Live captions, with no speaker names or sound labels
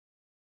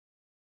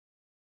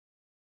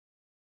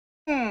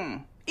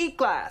eat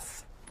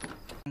glass.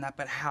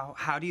 But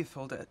how do you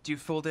fold it? Do you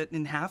fold it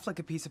in half like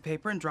a piece of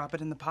paper and drop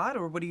it in the pot,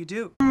 or what do you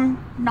do?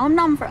 Nom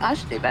nom for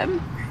us,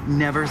 David.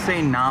 Never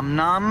say nom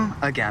nom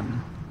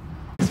again.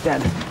 It's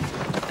dead.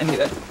 I need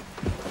it.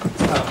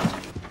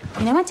 Oh.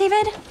 You know what,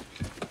 David?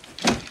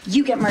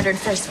 You get murdered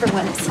first for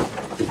once.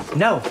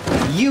 No,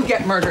 you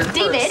get murdered first.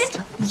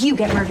 David, you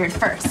get murdered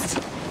first.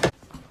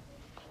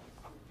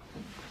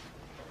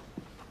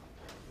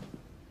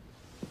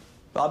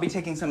 I'll be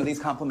taking some of these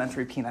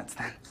complimentary peanuts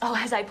then. Oh,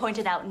 as I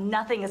pointed out,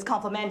 nothing is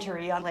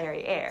complimentary on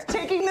Larry Air.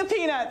 Taking the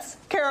peanuts,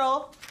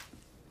 Carol.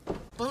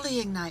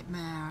 Bullying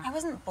nightmare. I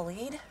wasn't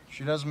bullied.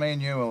 She doesn't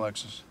mean you,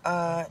 Alexis.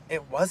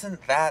 It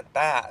wasn't that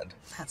bad.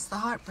 That's the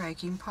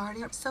heartbreaking part.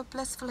 You're so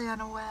blissfully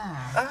unaware.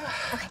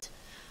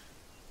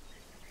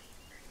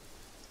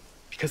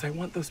 Because I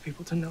want those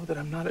people to know that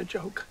I'm not a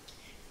joke.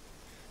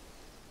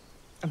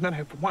 And that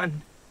I've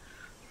won.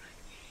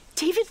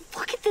 David,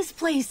 look at this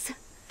place.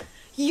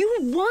 You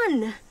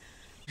won.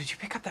 Did you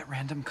pick up that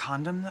random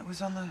condom that was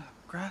on the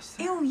grass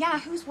there? Ew, yeah,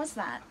 whose was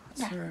that?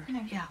 Sure.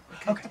 Yeah.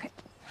 Okay.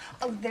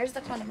 Oh, there's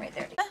the condom right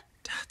there.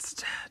 Dad's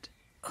dead.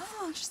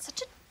 Oh, you're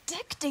such a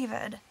dick,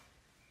 David.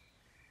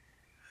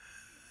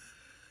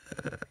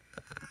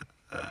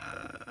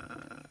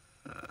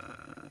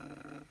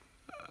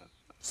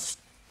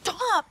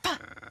 Stop!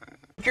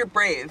 You're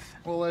brave.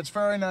 Well, that's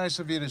very nice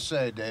of you to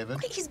say, David.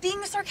 Wait, he's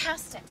being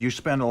sarcastic. You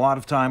spend a lot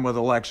of time with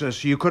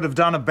Alexis. You could have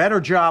done a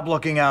better job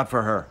looking out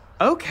for her.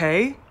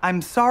 Okay,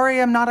 I'm sorry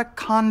I'm not a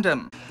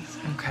condom.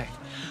 Okay.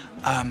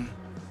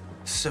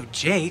 So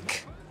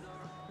Jake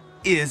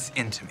is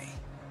into me.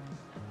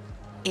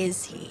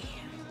 Is he?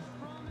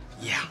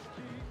 Yeah.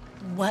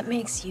 What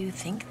makes you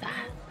think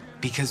that?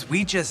 Because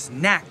we just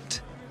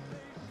necked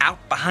out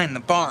behind the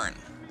barn.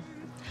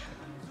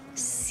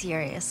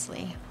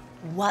 Seriously,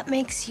 what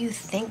makes you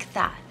think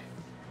that?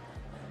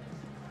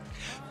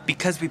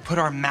 Because we put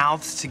our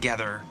mouths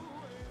together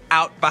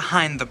out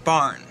behind the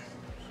barn.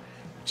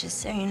 Just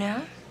so you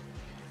know,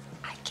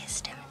 I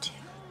kissed him too.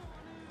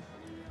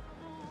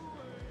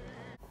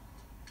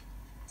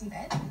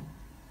 David,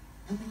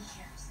 nobody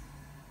cares.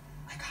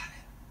 I got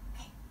it.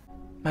 Okay.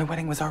 My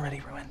wedding was already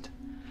ruined.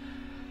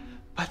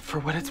 But for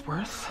what it's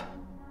worth,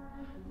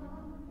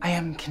 I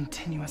am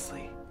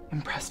continuously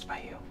impressed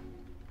by you.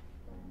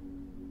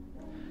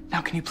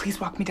 Now, can you please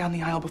walk me down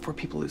the aisle before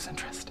people lose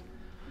interest?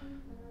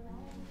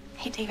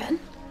 Hey, David.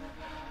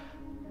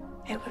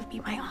 It would be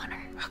my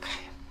honor.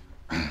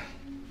 Okay.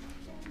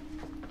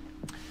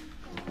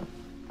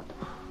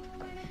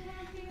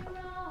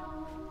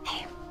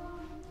 Hey.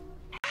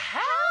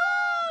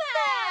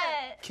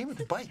 Came with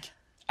the bike.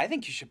 I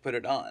think you should put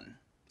it on.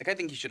 Like, I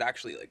think you should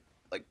actually,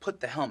 like put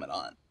the helmet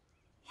on.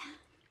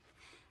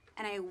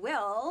 And I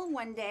will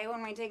one day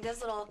when we take this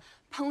little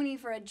pony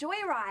for a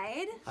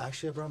joyride.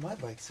 Actually, I brought my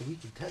bike so we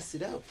can test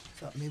it out.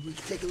 Thought maybe we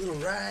could take a little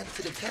ride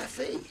to the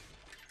cafe.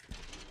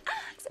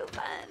 So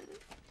fun.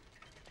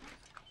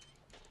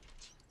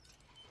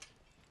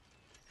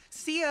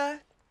 See ya.